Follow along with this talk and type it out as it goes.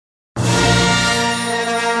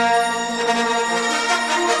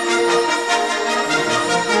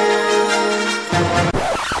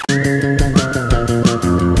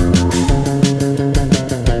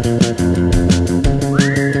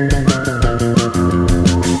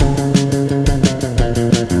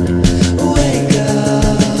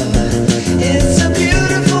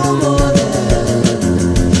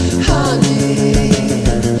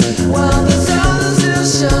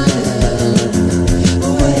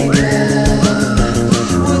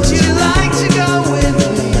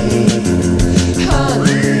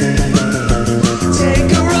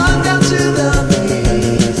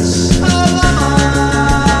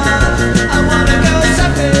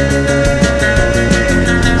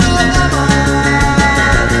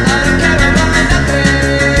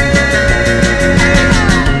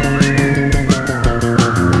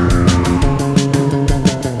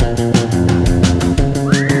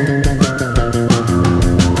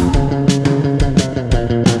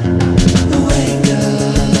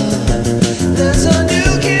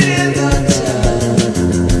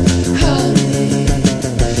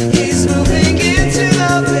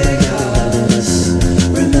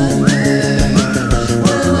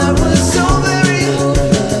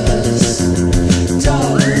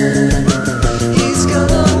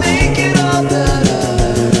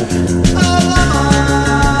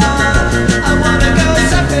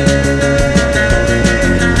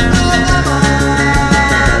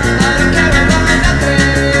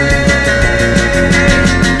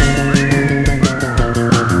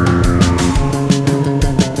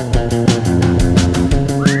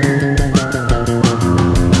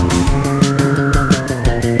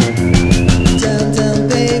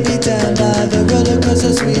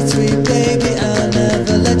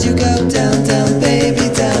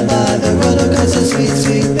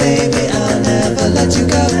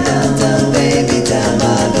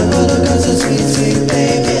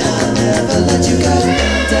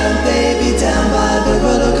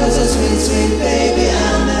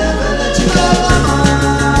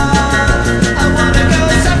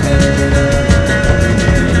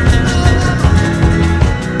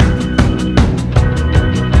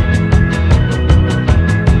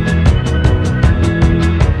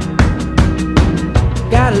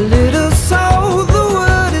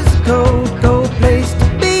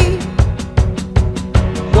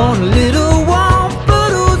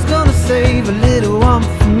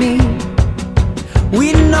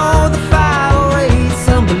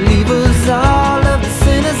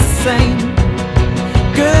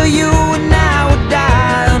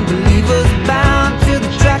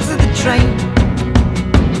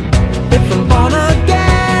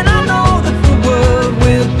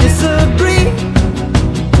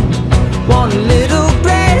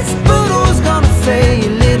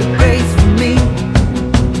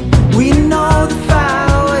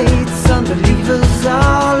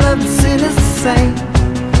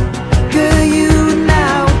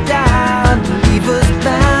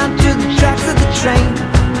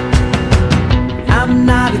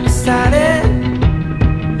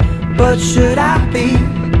but should I be?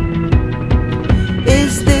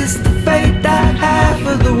 Is this the fate that half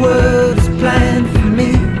of the world has planned for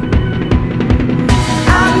me?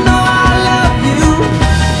 I know I love you,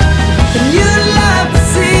 and you'd love to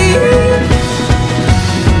see,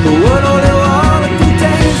 but what only water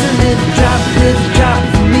contains a little drop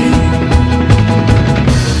for me.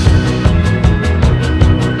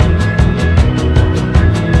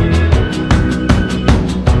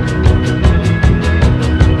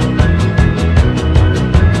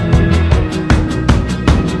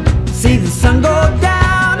 See the sun go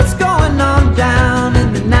down, it's going on down,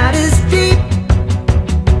 and the night is deep.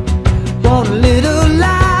 Want a little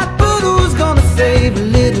light, but who's gonna save a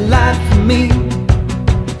little light for me?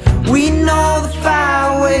 We know the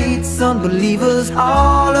fire waits unbelievers,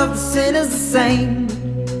 all of the sinners the same.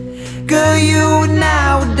 Girl, you and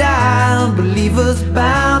I would die, unbelievers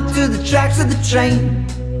bound to the tracks of the train.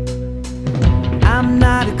 I'm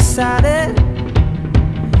not excited,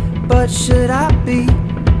 but should I be?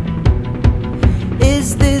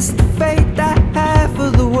 Is this the fate that half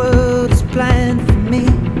of the world has planned for me?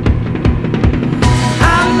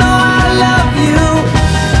 I know I love you,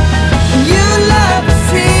 and you love to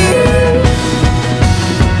see,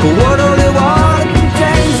 but what only water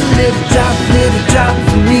contains a little drop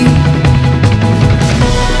for me.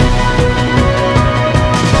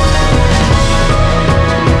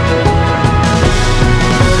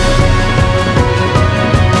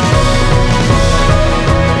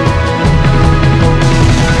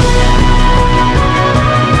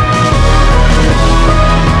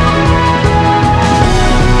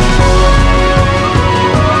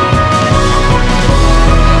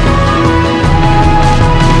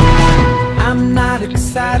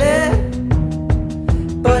 Excited,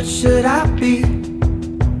 but should I be?